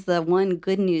 great, this is the one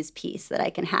good news piece that I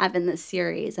can have in this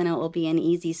series, and it will be an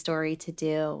easy story to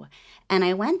do. And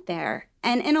I went there,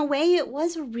 and in a way, it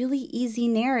was a really easy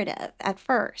narrative at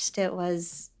first. It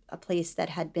was a place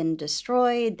that had been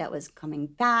destroyed, that was coming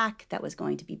back, that was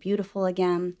going to be beautiful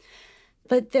again.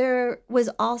 But there was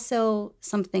also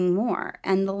something more.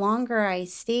 And the longer I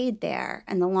stayed there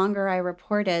and the longer I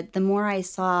reported, the more I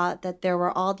saw that there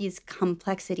were all these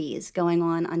complexities going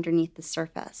on underneath the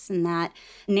surface. And that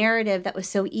narrative that was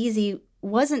so easy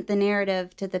wasn't the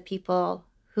narrative to the people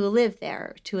who live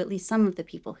there, to at least some of the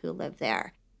people who live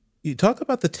there. You talk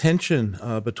about the tension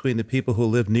between the people who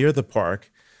live near the park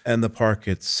and the park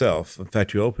itself. In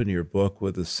fact, you open your book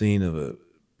with a scene of a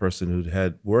person who'd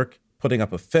had work putting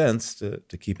up a fence to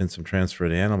keep in some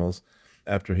transferred animals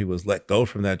after he was let go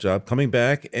from that job, coming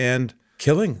back and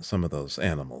killing some of those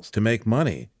animals to make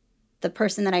money. The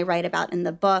person that I write about in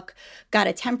the book got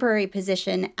a temporary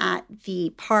position at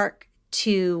the park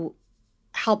to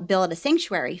help build a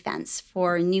sanctuary fence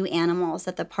for new animals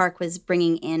that the park was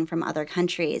bringing in from other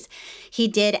countries. He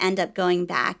did end up going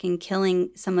back and killing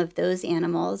some of those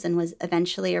animals and was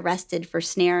eventually arrested for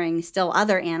snaring still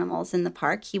other animals in the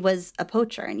park. He was a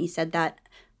poacher, and he said that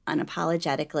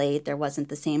unapologetically. There wasn't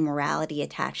the same morality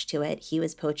attached to it. He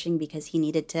was poaching because he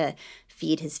needed to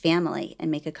feed his family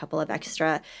and make a couple of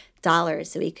extra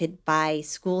dollars so he could buy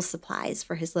school supplies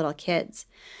for his little kids.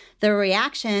 The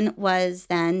reaction was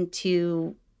then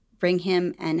to bring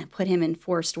him and put him in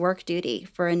forced work duty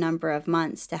for a number of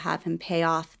months to have him pay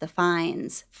off the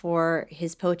fines for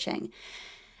his poaching.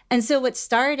 And so what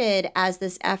started as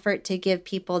this effort to give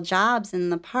people jobs in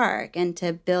the park and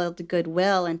to build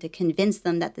goodwill and to convince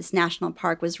them that this national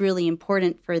park was really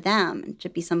important for them and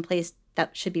should be someplace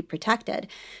that should be protected,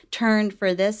 turned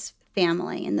for this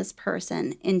family and this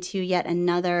person into yet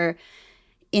another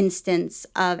instance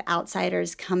of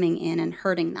outsiders coming in and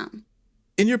hurting them.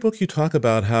 In your book, you talk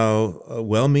about how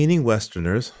well-meaning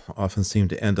Westerners often seem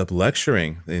to end up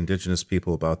lecturing the indigenous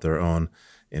people about their own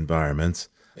environments.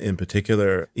 In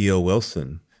particular, E.O.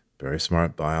 Wilson, very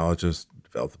smart biologist,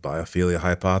 developed the biophilia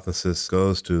hypothesis,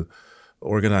 goes to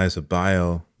organize a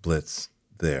bio blitz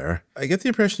there. I get the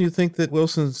impression you think that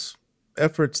Wilson's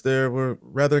efforts there were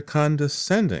rather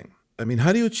condescending. I mean,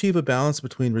 how do you achieve a balance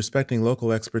between respecting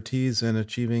local expertise and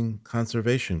achieving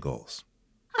conservation goals?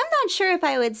 I'm not sure if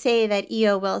I would say that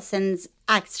E.O. Wilson's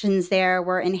actions there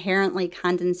were inherently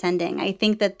condescending. I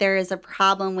think that there is a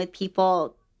problem with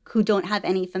people who don't have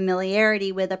any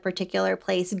familiarity with a particular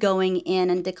place going in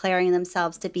and declaring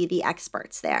themselves to be the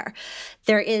experts there.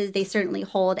 They certainly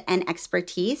hold an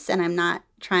expertise, and I'm not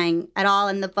trying at all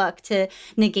in the book to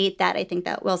negate that. I think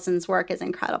that Wilson's work is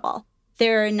incredible.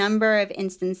 There are a number of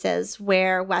instances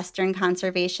where Western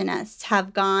conservationists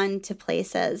have gone to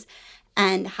places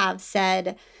and have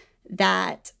said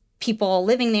that people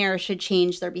living there should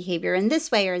change their behavior in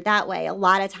this way or that way. A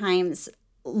lot of times,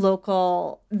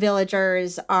 local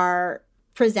villagers are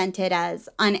presented as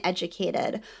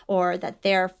uneducated or that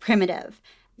they're primitive.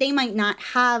 They might not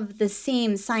have the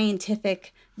same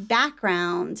scientific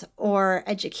background or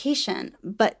education,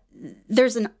 but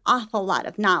there's an awful lot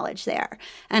of knowledge there.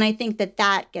 And I think that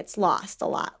that gets lost a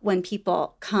lot when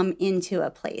people come into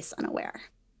a place unaware.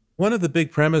 One of the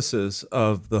big premises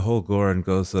of the whole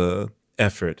Gorongosa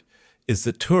effort is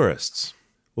that tourists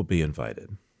will be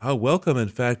invited. How welcome, in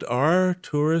fact, are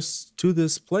tourists to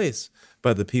this place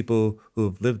by the people who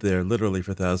have lived there literally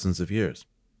for thousands of years?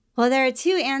 Well, there are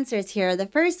two answers here. The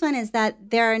first one is that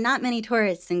there are not many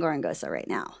tourists in Gorongosa right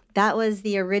now. That was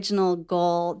the original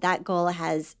goal. That goal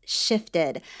has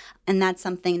shifted. And that's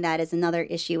something that is another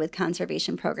issue with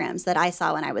conservation programs that I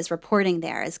saw when I was reporting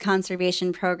there, as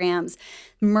conservation programs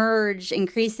merge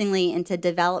increasingly into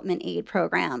development aid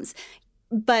programs.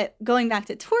 But going back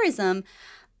to tourism,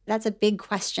 that's a big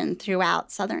question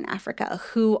throughout Southern Africa.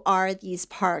 Who are these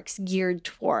parks geared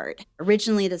toward?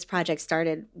 Originally, this project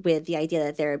started with the idea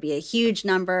that there would be a huge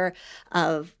number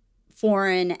of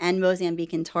foreign and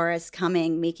Mozambican tourists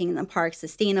coming, making the park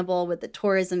sustainable with the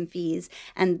tourism fees,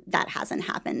 and that hasn't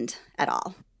happened at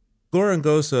all.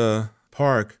 Gorongosa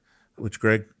Park, which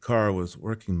Greg Carr was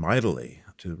working mightily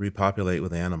to repopulate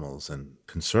with animals and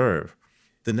conserve,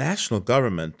 the national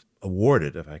government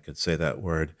awarded, if I could say that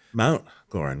word, Mount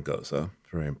Gorongosa,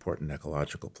 a very important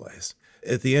ecological place.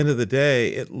 At the end of the day,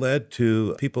 it led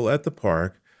to people at the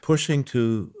park pushing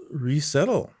to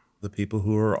resettle the people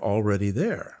who are already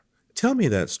there. Tell me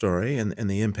that story and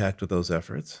the impact of those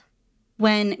efforts.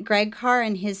 When Greg Carr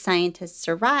and his scientists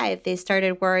arrived, they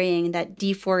started worrying that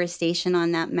deforestation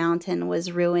on that mountain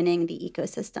was ruining the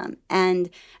ecosystem and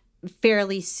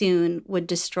fairly soon would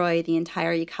destroy the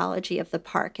entire ecology of the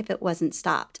park if it wasn't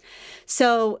stopped.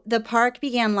 So the park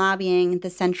began lobbying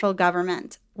the central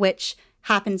government, which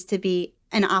happens to be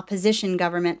an opposition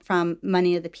government from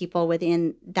many of the people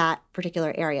within that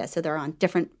particular area. So they're on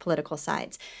different political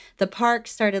sides. The park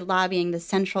started lobbying the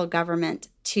central government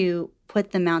to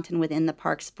put the mountain within the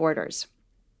park's borders.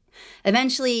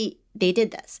 Eventually, they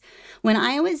did this. When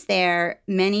I was there,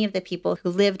 many of the people who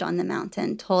lived on the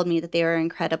mountain told me that they were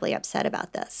incredibly upset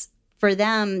about this. For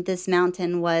them, this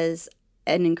mountain was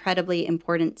an incredibly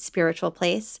important spiritual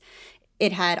place.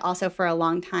 It had also for a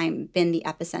long time been the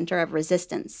epicenter of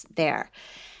resistance there.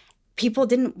 People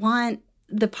didn't want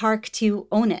the park to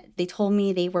own it. They told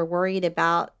me they were worried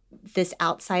about this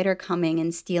outsider coming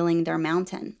and stealing their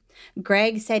mountain.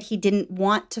 Greg said he didn't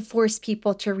want to force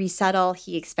people to resettle.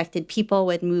 He expected people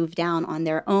would move down on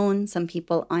their own. Some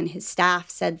people on his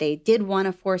staff said they did want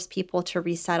to force people to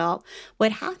resettle.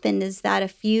 What happened is that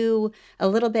a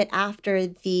little bit after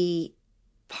the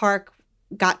park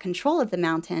got control of the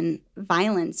mountain,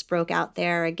 violence broke out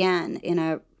there again in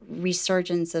a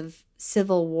resurgence of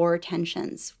Civil War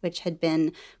tensions, which had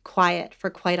been quiet for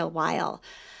quite a while.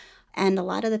 And a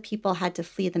lot of the people had to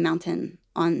flee the mountain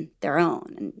on their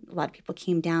own. And a lot of people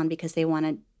came down because they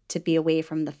wanted to be away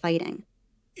from the fighting.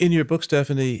 In your book,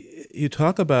 Stephanie, you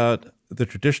talk about the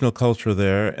traditional culture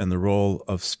there and the role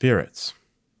of spirits.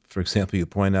 For example, you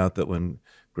point out that when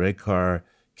Greg Carr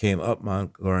came up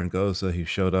Mount Gorongosa, he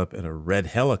showed up in a red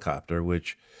helicopter,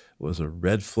 which was a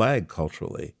red flag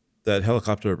culturally. That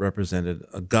helicopter represented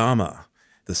a gama,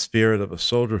 the spirit of a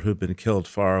soldier who'd been killed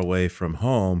far away from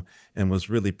home and was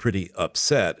really pretty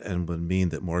upset and would mean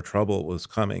that more trouble was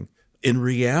coming. In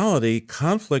reality,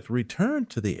 conflict returned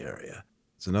to the area.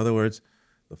 So in other words,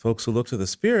 the folks who looked to the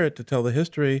spirit to tell the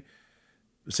history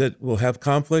said, we'll have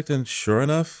conflict, and sure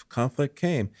enough, conflict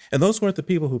came. And those weren't the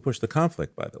people who pushed the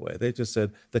conflict, by the way. They just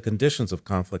said the conditions of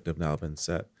conflict have now been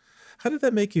set. How did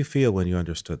that make you feel when you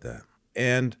understood that?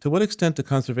 And to what extent do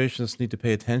conservationists need to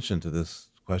pay attention to this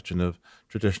question of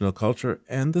traditional culture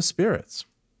and the spirits?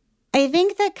 I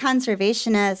think that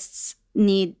conservationists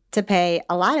need to pay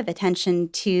a lot of attention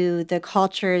to the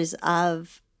cultures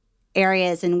of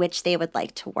areas in which they would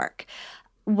like to work.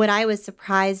 What I was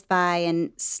surprised by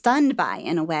and stunned by,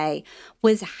 in a way,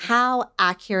 was how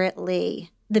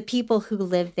accurately the people who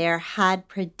lived there had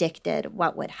predicted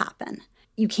what would happen.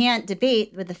 You can't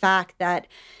debate with the fact that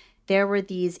there were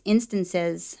these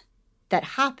instances that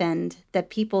happened that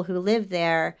people who lived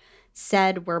there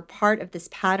said were part of this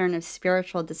pattern of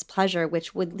spiritual displeasure,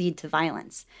 which would lead to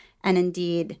violence. And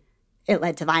indeed, it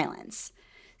led to violence.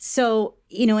 So,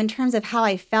 in terms of how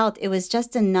I felt, it was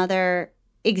just another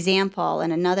example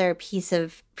and another piece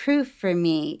of proof for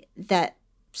me that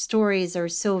stories are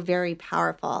so very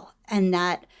powerful, and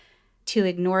that to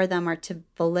ignore them or to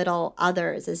belittle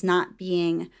others as not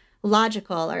being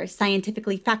logical or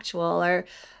scientifically factual or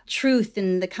truth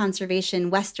in the conservation,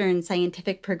 Western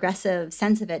scientific progressive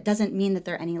sense of it doesn't mean that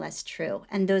they're any less true.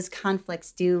 And those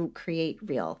conflicts do create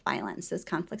real violence, those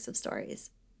conflicts of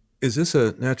stories. Is this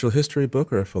a natural history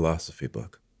book or a philosophy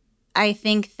book? I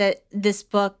think that this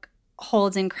book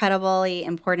holds incredibly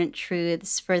important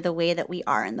truths for the way that we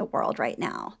are in the world right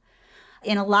now.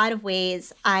 In a lot of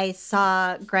ways, I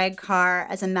saw Greg Carr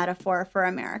as a metaphor for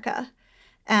America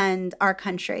and our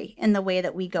country in the way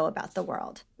that we go about the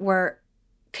world. We're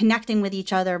connecting with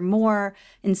each other more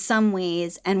in some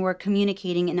ways, and we're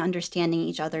communicating and understanding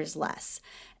each other's less.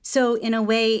 So in a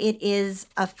way, it is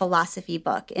a philosophy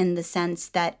book in the sense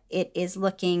that it is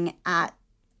looking at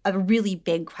a really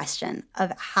big question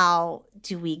of how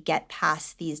do we get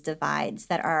past these divides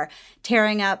that are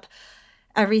tearing up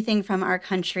everything from our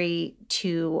country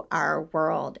to our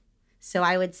world. So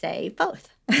I would say both.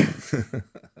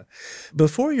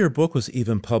 Before your book was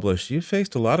even published, you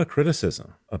faced a lot of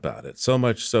criticism about it, so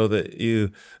much so that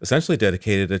you essentially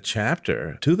dedicated a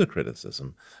chapter to the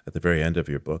criticism at the very end of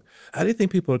your book. How do you think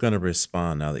people are going to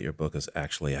respond now that your book is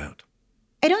actually out?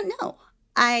 I don't know.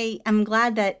 I am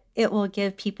glad that it will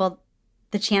give people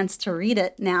the chance to read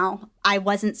it now. I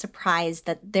wasn't surprised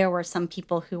that there were some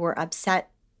people who were upset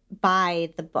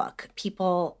by the book.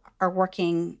 People are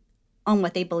working on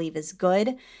what they believe is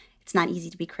good. It's not easy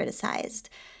to be criticized.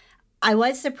 I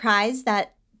was surprised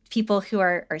that people who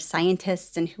are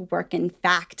scientists and who work in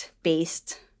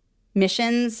fact-based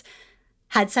missions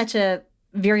had such a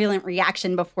virulent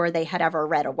reaction before they had ever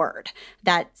read a word.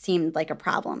 That seemed like a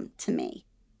problem to me.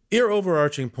 Your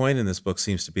overarching point in this book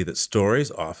seems to be that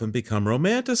stories often become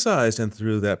romanticized and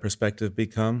through that perspective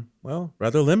become, well,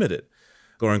 rather limited.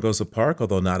 Gorongosa Park,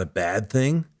 although not a bad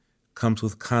thing, comes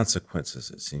with consequences,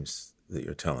 it seems that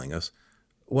you're telling us.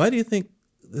 Why do you think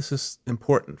this is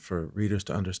important for readers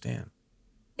to understand?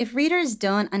 If readers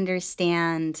don't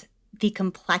understand the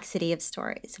complexity of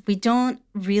stories, we don't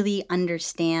really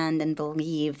understand and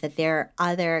believe that there are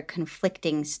other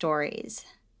conflicting stories,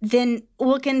 then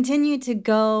we'll continue to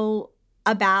go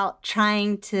about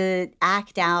trying to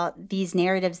act out these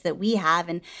narratives that we have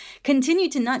and continue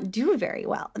to not do very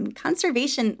well. In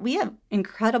conservation, we have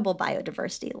incredible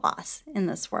biodiversity loss in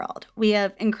this world. We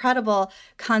have incredible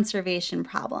conservation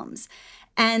problems.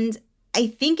 And I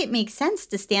think it makes sense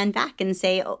to stand back and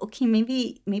say, oh, okay,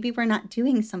 maybe we're not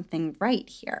doing something right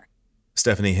here.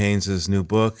 Stephanie Haynes' new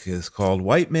book is called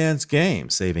White Man's Game: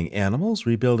 Saving Animals,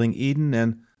 Rebuilding Eden,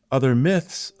 and Other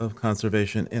Myths of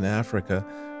Conservation in Africa.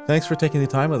 Thanks for taking the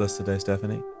time with us today,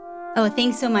 Stephanie. Oh,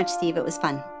 thanks so much, Steve. It was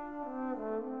fun.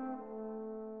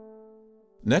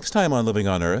 Next time on Living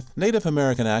on Earth, Native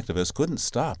American activists couldn't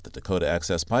stop the Dakota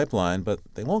Access Pipeline, but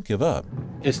they won't give up.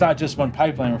 It's not just one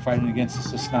pipeline we're fighting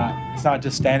against. It's not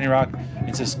just Standing Rock.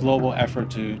 It's this global effort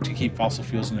to keep fossil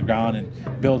fuels in the ground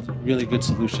and build really good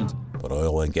solutions. But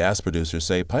oil and gas producers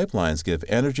say pipelines give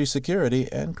energy security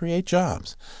and create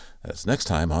jobs. That's next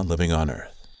time on Living on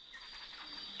Earth.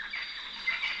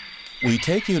 We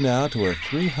take you now to a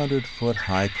 300-foot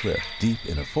high cliff deep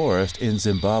in a forest in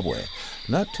Zimbabwe,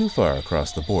 not too far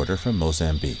across the border from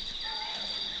Mozambique.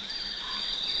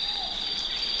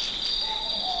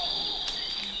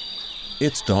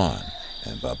 It's dawn,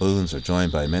 and baboons are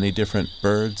joined by many different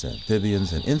birds,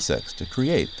 amphibians, and insects to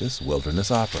create this wilderness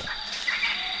opera.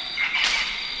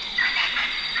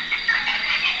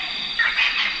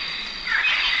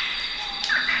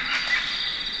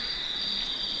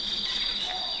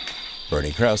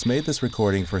 Bernie Krause made this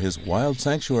recording for his Wild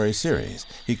Sanctuary series.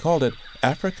 He called it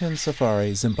African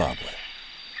Safari Zimbabwe.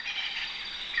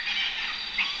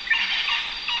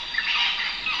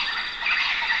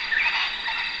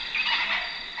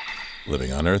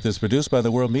 Living on Earth is produced by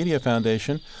the World Media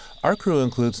Foundation. Our crew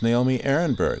includes Naomi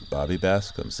Ehrenberg, Bobby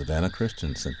Bascom, Savannah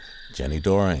Christensen, Jenny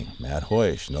Doring, Matt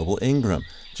Hoish, Noble Ingram,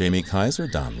 Jamie Kaiser,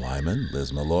 Don Lyman,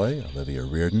 Liz Malloy, Olivia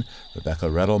Reardon, Rebecca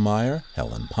Rettelmeyer,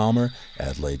 Helen Palmer,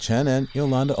 Adelaide Chen, and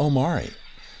Yolanda Omari.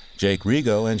 Jake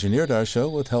Rigo engineered our show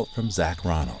with help from Zach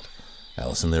Ronald.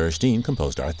 Allison Lirish-Dean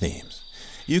composed our themes.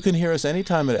 You can hear us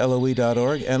anytime at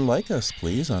LOE.org and like us,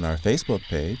 please, on our Facebook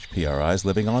page, PRI's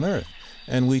Living on Earth.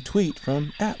 And we tweet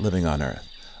from @LivingOnEarth.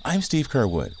 I'm Steve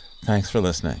Curwood. Thanks for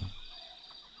listening.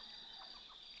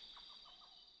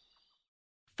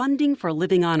 Funding for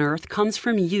Living on Earth comes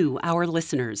from you, our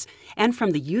listeners, and from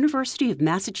the University of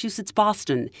Massachusetts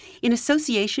Boston, in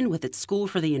association with its School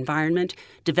for the Environment,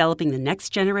 developing the next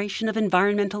generation of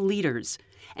environmental leaders,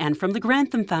 and from the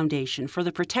Grantham Foundation for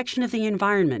the Protection of the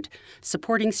Environment,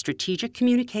 supporting strategic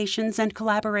communications and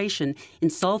collaboration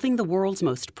in solving the world's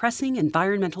most pressing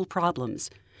environmental problems.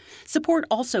 Support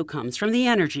also comes from the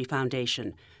Energy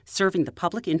Foundation, serving the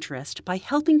public interest by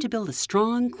helping to build a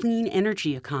strong, clean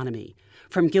energy economy.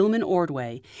 From Gilman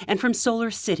Ordway, and from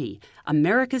Solar City,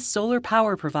 America's solar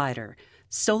power provider.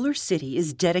 Solar City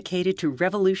is dedicated to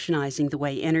revolutionizing the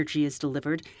way energy is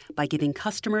delivered by giving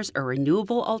customers a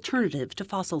renewable alternative to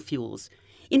fossil fuels.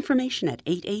 Information at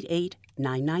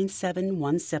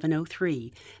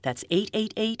 888-997-1703. That's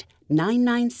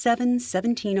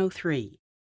 888-997-1703.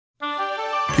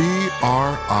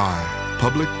 PRI,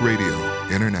 Public Radio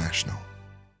International.